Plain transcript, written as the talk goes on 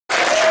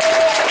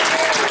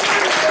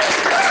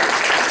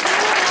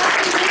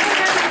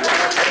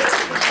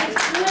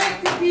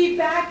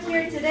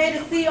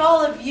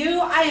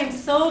I am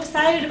so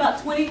excited about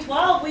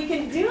 2012. We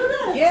can do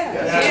this. Yeah.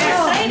 It's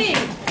exciting.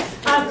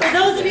 For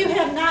those of you who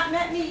have not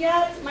met me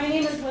yet, my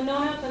name is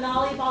Wenona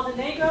Benaly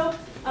Baldenegro.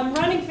 I'm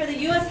running for the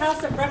U.S.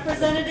 House of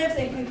Representatives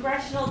in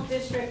Congressional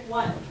District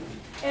 1.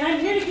 And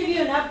I'm here to give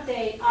you an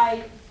update.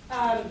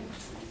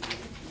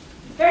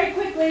 Very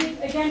quickly,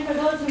 again, for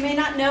those who may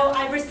not know,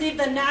 I received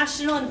the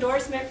national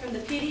endorsement from the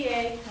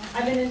PDA.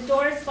 I've been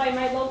endorsed by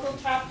my local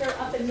chapter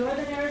up in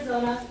northern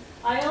Arizona.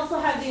 I also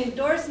have the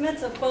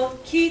endorsements of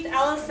both Keith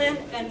Ellison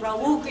and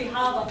Raul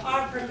Grijalva,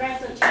 our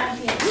progressive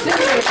champions.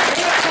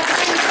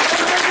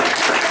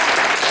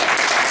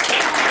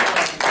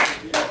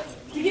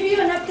 To give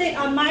you an update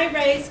on my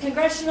race,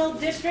 Congressional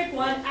District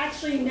 1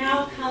 actually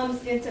now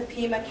comes into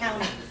Pima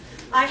County.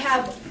 I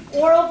have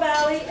Oro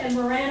Valley and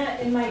Marana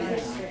in my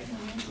district.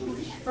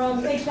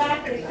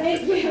 Exactly,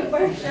 thank you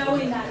for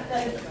showing that.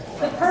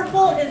 The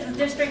purple is the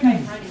district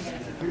I'm running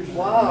in.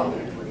 Wow.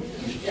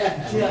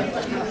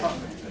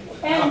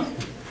 And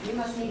You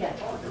must need a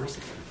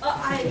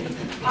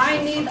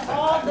I need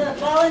all the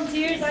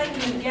volunteers I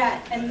can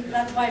get, and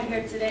that's why I'm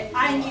here today.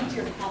 I need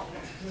your help.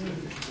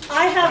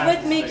 I have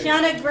with me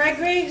Kiana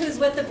Gregory, who's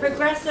with the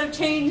Progressive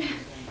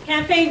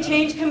Campaign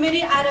Change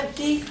Committee out of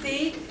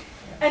D.C.,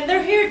 and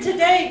they're here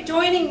today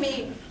joining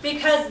me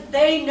because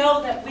they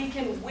know that we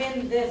can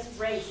win this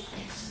race.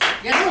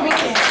 Yes, we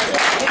can.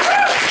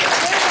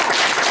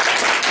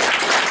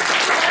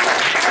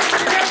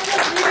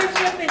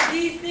 Leadership in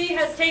D.C.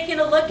 has taken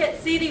a look at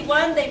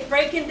CD1. They've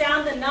broken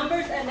down the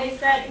numbers and they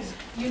said,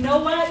 you know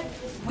what?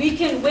 We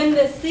can win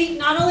this seat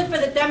not only for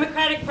the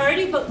Democratic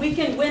Party, but we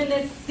can win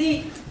this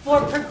seat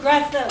for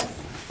progressives.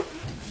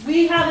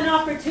 We have an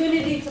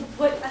opportunity to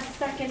put a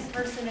second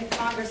person in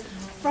Congress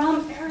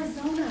from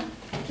Arizona.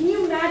 Can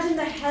you imagine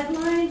the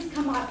headlines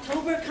come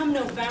October, come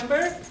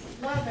November?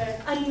 Love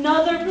it.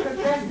 Another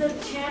progressive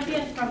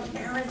champion from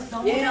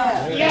Arizona.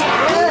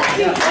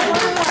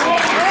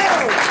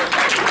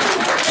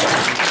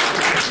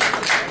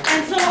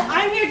 And so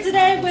I'm here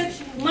today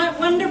with my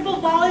wonderful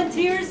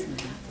volunteers.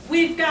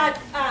 We've got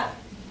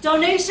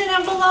donation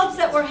envelopes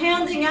that we're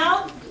handing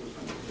out.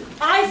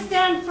 I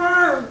stand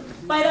firm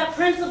by that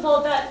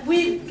principle that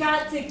we've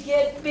got to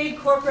get big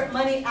corporate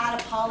money out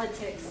of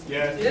politics.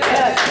 Yes.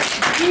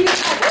 We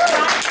have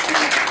got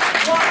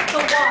to walk the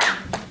walk.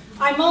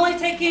 I'm only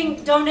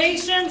taking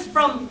donations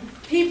from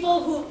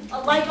people who,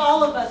 like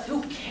all of us,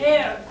 who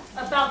care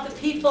about the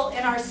people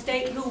in our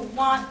state who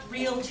want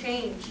real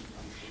change.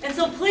 And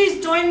so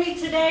please join me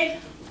today.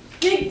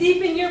 Dig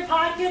deep in your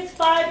pockets,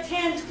 $5,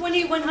 $10,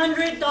 $20,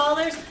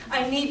 $100.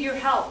 I need your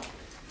help.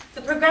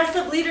 The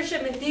progressive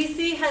leadership in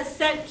D.C. has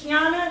sent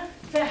Kiana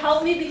to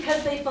help me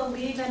because they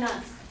believe in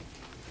us.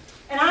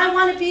 And I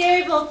want to be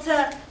able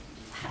to,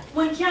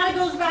 when Kiana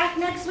goes back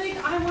next week,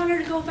 I want her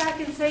to go back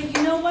and say,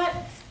 you know what?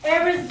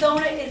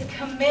 Arizona is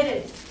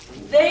committed.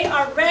 They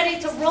are ready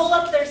to roll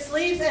up their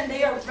sleeves and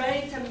they are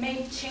ready to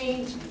make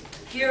change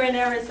here in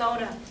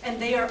Arizona. And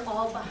they are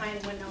all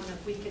behind Wenona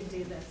if we can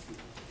do this.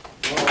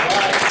 All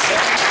right.